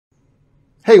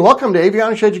Hey, welcome to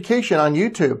Avionics Education on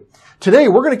YouTube. Today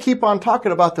we're going to keep on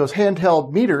talking about those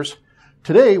handheld meters.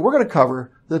 Today we're going to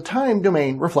cover the time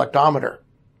domain reflectometer.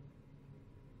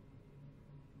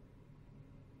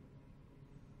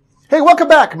 Hey, welcome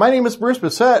back. My name is Bruce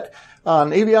Bissett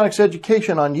on Avionics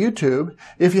Education on YouTube.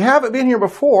 If you haven't been here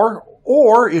before,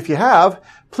 or if you have,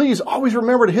 please always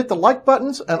remember to hit the like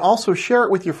buttons and also share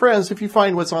it with your friends if you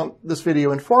find what's on this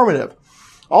video informative.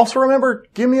 Also remember,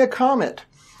 give me a comment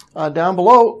down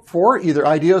below for either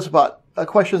ideas about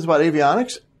questions about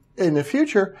avionics in the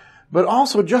future, but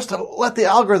also just to let the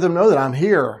algorithm know that I'm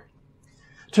here.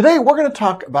 Today we're going to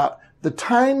talk about the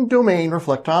time domain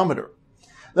reflectometer.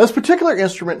 This particular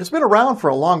instrument has been around for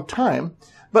a long time,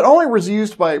 but only was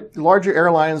used by larger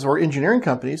airlines or engineering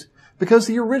companies because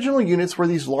the original units were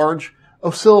these large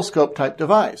oscilloscope type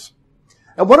device.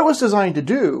 And what it was designed to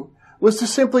do was to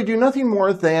simply do nothing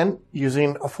more than,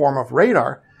 using a form of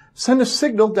radar, send a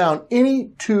signal down any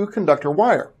two-conductor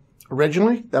wire.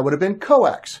 Originally, that would have been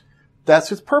coax.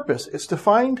 That's its purpose. It's to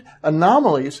find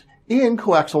anomalies in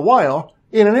coaxial wire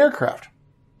in an aircraft.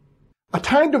 A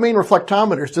time domain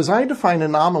reflectometer is designed to find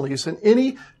anomalies in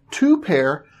any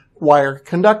two-pair wire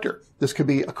conductor. This could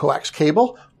be a coax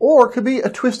cable or it could be a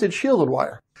twisted shielded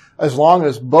wire. As long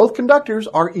as both conductors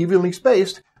are evenly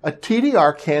spaced, a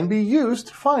TDR can be used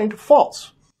to find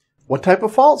faults. What type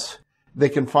of faults? They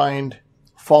can find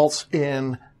faults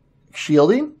in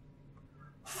shielding,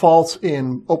 faults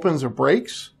in opens or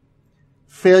breaks,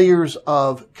 failures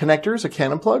of connectors or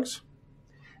cannon plugs,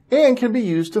 and can be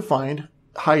used to find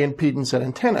high impedance at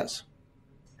antennas.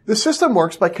 The system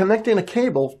works by connecting a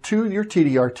cable to your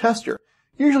TDR tester.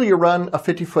 Usually you run a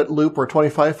 50-foot loop or a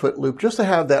 25-foot loop just to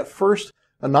have that first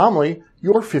anomaly,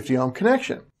 your 50 ohm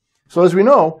connection. So as we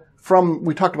know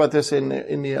we talked about this in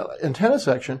the antenna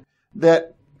section,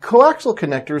 that coaxial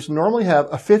connectors normally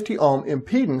have a 50 ohm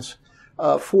impedance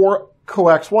for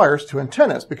coax wires to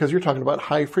antennas because you're talking about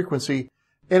high frequency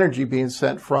energy being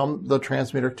sent from the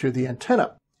transmitter to the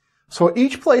antenna. So at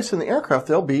each place in the aircraft,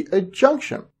 there'll be a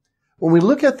junction. When we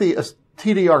look at the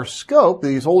TDR Scope,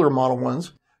 these older model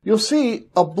ones, you'll see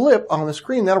a blip on the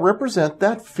screen that'll represent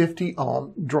that 50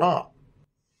 ohm drop.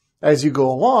 As you go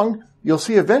along, you'll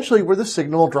see eventually where the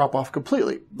signal will drop off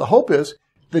completely. The hope is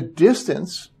the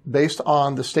distance based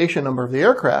on the station number of the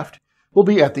aircraft will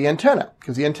be at the antenna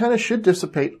because the antenna should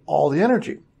dissipate all the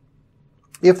energy.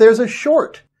 If there's a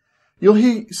short,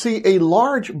 you'll see a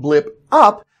large blip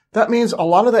up. That means a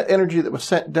lot of that energy that was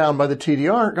sent down by the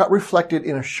TDR got reflected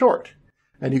in a short.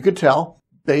 And you could tell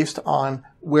based on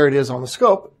where it is on the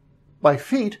scope by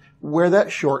feet where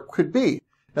that short could be.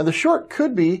 Now the short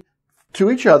could be to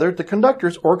each other, the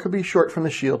conductors, or it could be short from the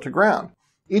shield to ground.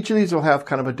 Each of these will have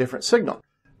kind of a different signal.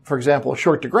 For example, a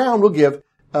short to ground will give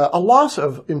a loss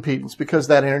of impedance because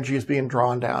that energy is being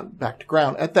drawn down back to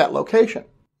ground at that location.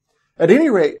 At any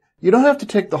rate, you don't have to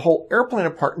take the whole airplane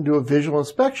apart and do a visual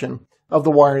inspection of the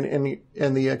wiring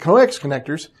and the coax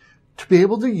connectors to be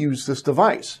able to use this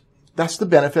device. That's the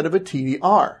benefit of a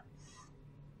TDR.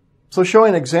 So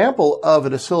showing an example of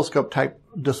an oscilloscope type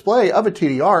display of a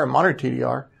TDR, a monitor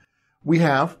TDR, we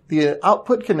have the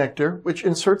output connector, which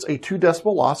inserts a 2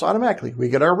 decibel loss automatically. We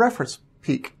get our reference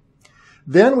peak.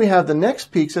 Then we have the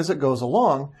next peaks as it goes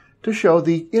along to show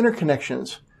the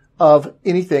interconnections of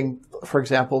anything, for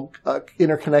example,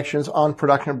 interconnections on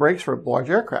production brakes for large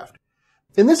aircraft.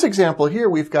 In this example here,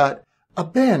 we've got a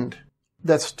bend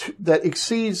that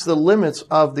exceeds the limits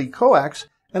of the coax,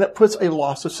 and it puts a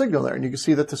loss of signal there. And you can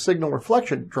see that the signal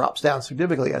reflection drops down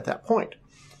significantly at that point.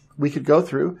 We could go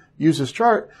through, use this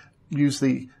chart, use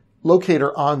the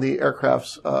locator on the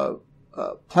aircraft's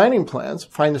planning plans,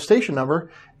 find the station number,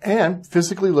 and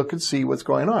physically look and see what's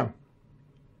going on.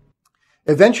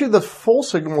 Eventually, the full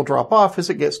signal will drop off as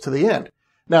it gets to the end.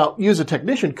 Now, you as a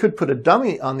technician could put a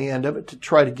dummy on the end of it to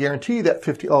try to guarantee that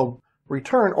 50 ohm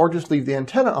return, or just leave the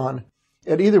antenna on.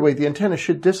 And either way, the antenna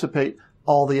should dissipate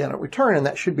all the return, and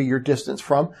that should be your distance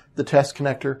from the test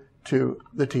connector to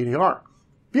the TDR.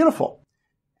 Beautiful.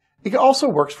 It also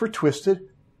works for twisted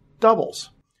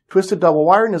doubles. Twisted double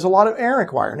wiring is a lot of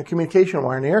ARINC wire and a communication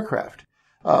wire in the aircraft.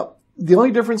 The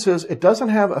only difference is it doesn't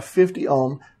have a 50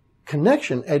 ohm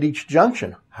connection at each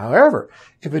junction. However,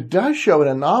 if it does show an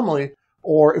anomaly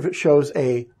or if it shows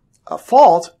a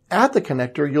fault at the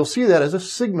connector, you'll see that as a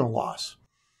signal loss.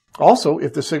 Also,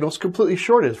 if the signal is completely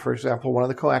shorted, for example, one of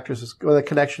the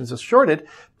connections is shorted,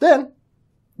 then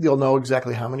you'll know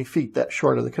exactly how many feet that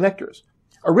short of the connector is.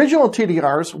 Original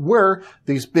TDRs were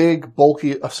these big,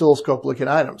 bulky, oscilloscope-looking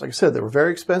items. Like I said, they were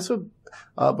very expensive,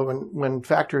 but when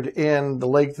factored in the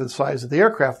length and size of the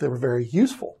aircraft, they were very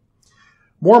useful.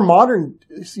 More modern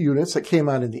units that came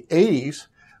out in the 80s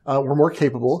were more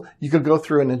capable, you could go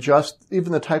through and adjust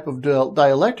even the type of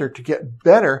dielectric to get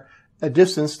better a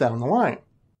distance down the line.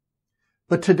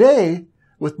 But today,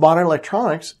 with modern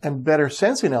electronics and better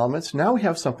sensing elements, now we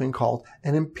have something called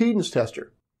an impedance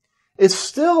tester. It's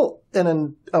still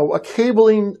a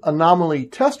cabling anomaly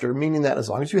tester, meaning that as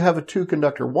long as you have a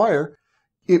 2-conductor wire,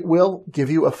 it will give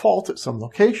you a fault at some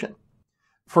location.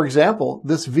 For example,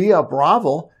 this Via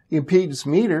Bravo impedance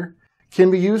meter can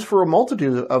be used for a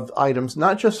multitude of items,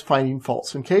 not just finding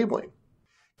faults in cabling.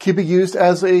 It can be used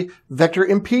as a vector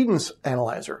impedance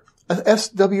analyzer, a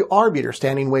SWR meter,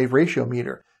 standing wave ratio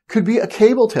meter. Could be a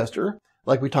cable tester,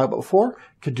 like we talked about before,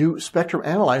 could do spectrum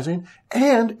analyzing,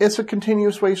 and it's a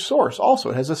continuous wave source.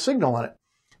 Also, it has a signal on it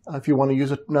if you want to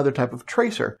use another type of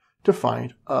tracer to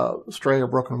find stray or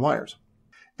broken wires.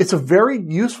 It's a very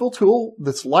useful tool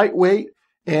that's lightweight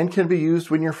and can be used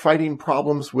when you're fighting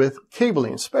problems with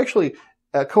cabling, especially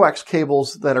coax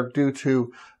cables that are due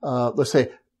to, let's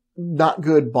say, not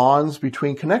good bonds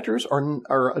between connectors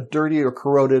or a dirty or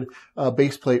corroded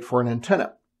base plate for an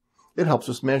antenna. It helps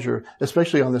us measure,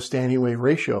 especially on the standing wave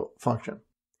ratio function.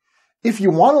 If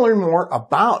you want to learn more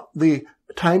about the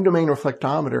time domain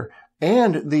reflectometer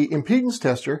and the impedance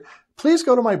tester, please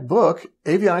go to my book,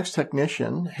 Avionics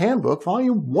Technician Handbook,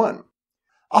 Volume 1.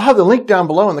 I'll have the link down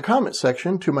below in the comment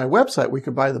section to my website where you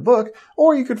could buy the book,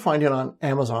 or you could find it on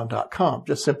Amazon.com.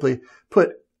 Just simply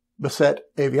put Bessette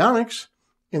Avionics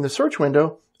in the search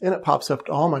window, and it pops up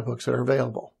to all my books that are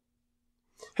available.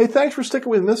 Hey, thanks for sticking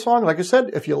with me this long. Like I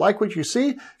said, if you like what you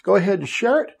see, go ahead and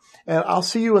share it, and I'll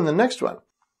see you in the next one.